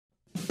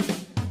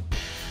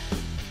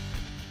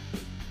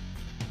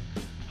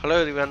Hello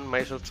everyone,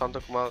 myself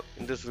Santakumar.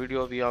 In this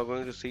video, we are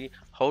going to see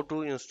how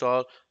to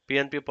install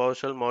PnP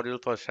PowerShell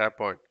module for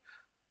SharePoint.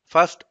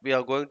 First, we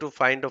are going to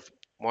find the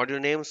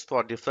module names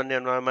for different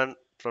environment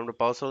from the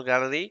PowerShell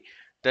gallery,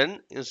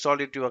 then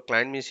install it to your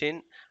client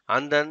machine,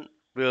 and then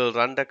we will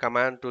run the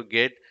command to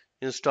get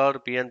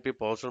installed PnP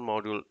PowerShell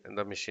module in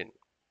the machine.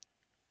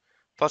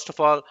 First of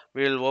all,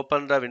 we will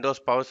open the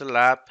Windows PowerShell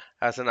app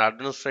as an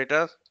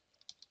administrator.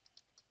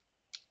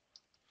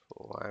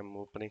 So I am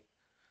opening.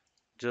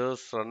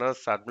 Just run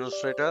as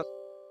administrator.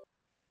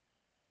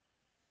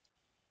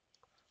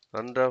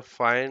 Run the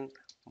find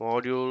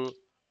module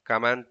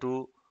command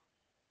to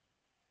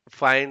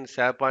find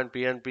SharePoint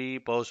PnP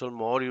PowerShell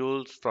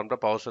modules from the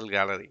PowerShell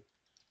gallery.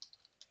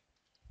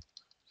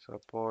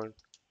 SharePoint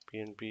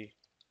PnP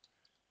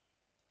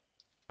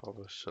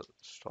PowerShell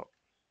stop.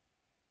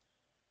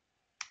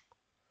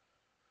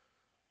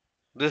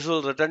 This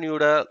will return you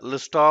the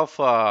list of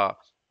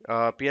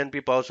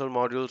PnP PowerShell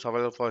modules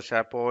available for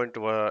SharePoint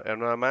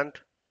environment.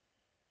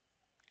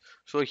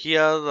 So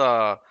here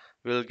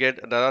we'll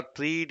get there are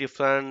three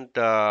different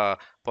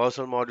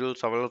PowerShell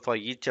modules available for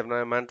each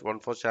environment. One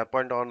for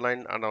SharePoint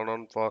Online, and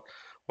one for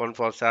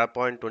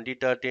SharePoint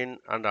 2013,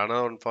 and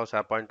another one for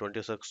SharePoint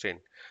 2016.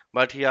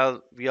 But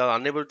here we are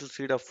unable to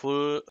see the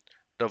full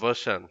the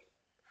version.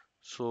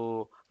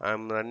 So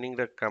I'm running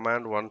the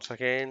command once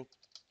again.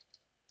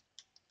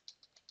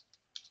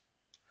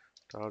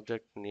 The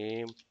object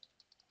name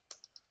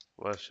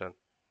version.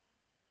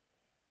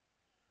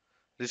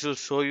 This will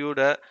show you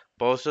the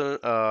PowerShell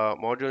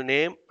module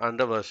name and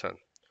the version.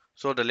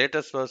 So the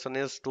latest version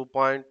is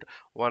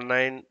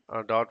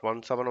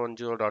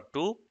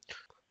 2.19.1710.2.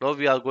 Now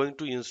we are going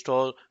to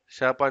install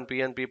SharePoint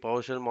PnP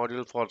PowerShell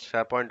module for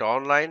SharePoint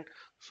Online.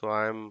 So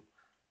I'm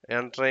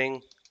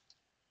entering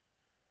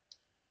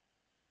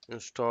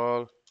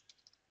install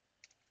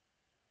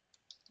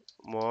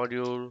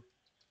module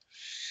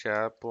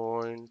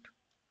SharePoint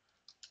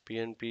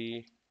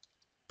PnP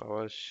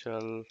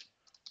PowerShell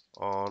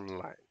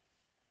Online.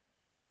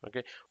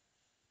 Okay,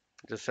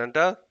 just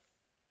enter.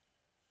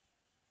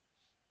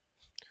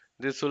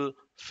 This will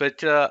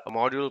fetch a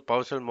module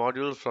PowerShell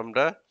module from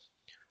the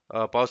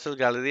PowerShell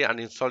gallery and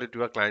install it to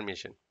your client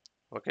machine.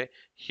 Okay,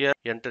 here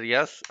enter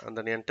yes and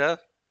then enter.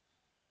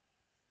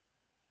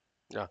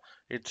 Yeah,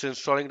 it's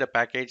installing the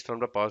package from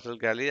the PowerShell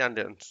gallery, and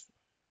then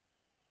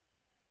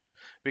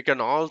we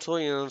can also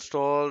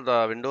install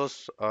the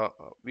Windows.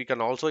 We can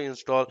also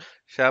install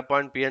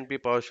SharePoint PnP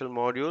PowerShell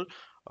module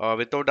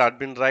without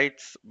admin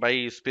rights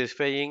by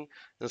specifying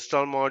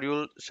install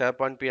module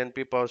SharePoint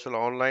PnP PowerShell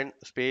Online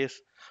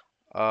space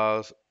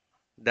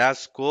dash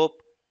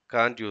scope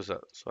current user.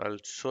 So I'll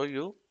show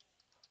you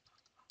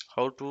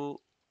how to.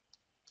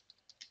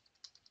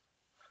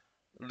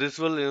 This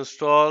will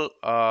install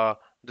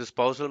this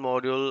PowerShell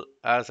module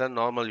as a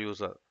normal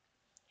user.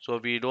 So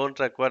we don't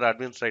require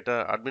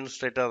administrator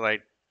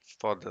rights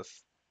for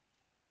this.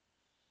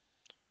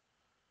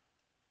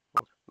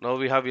 Now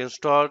we have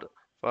installed.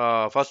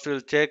 First,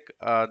 we'll check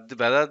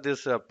whether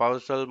this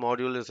PowerShell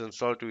module is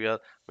installed to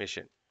your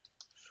machine.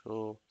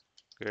 So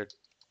get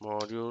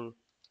module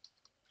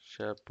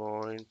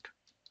SharePoint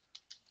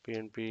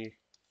PnP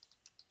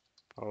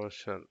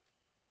PowerShell.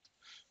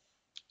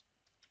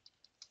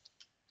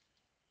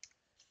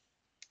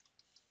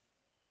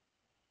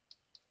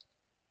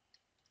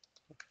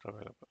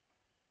 Available.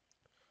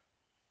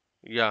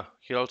 Yeah,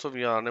 here also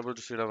we are unable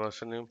to see the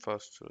version name.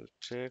 First, we'll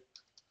check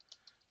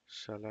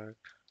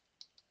select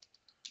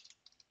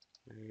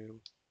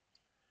name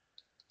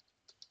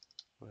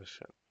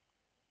version.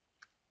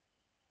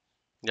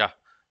 Yeah,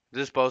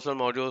 this PowerShell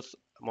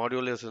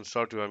module is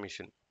installed to your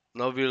machine.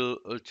 Now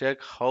we'll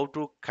check how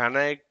to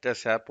connect the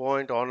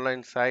SharePoint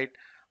online site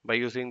by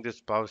using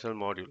this PowerShell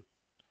module.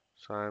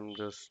 So I'm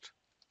just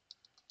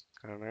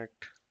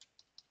connect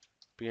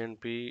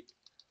PnP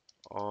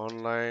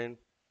online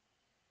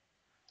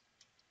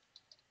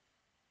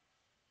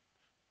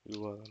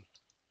URL.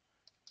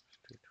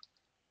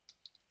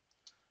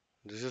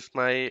 This is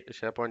my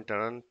SharePoint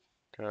tenant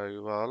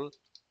URL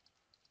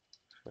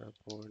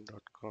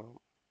sharepoint.com.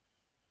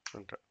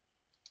 Enter.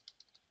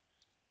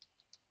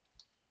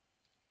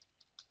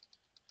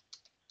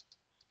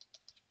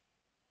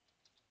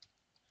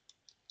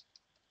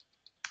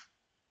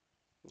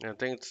 I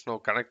think it's now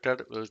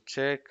connected. We'll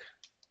check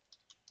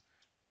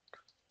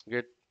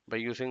get by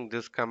using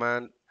this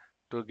command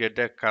to get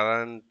the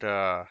current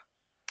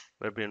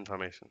web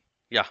information.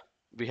 Yeah,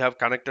 we have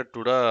connected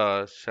to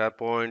the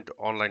SharePoint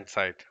online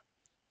site.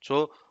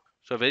 So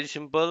very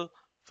simple.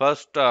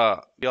 First,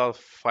 we have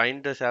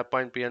find the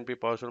SharePoint PnP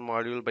PowerShell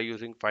module by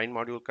using find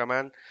module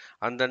command,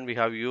 and then we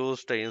have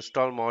used the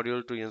install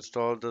module to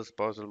install this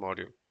PowerShell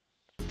module.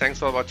 Thanks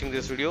for watching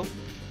this video.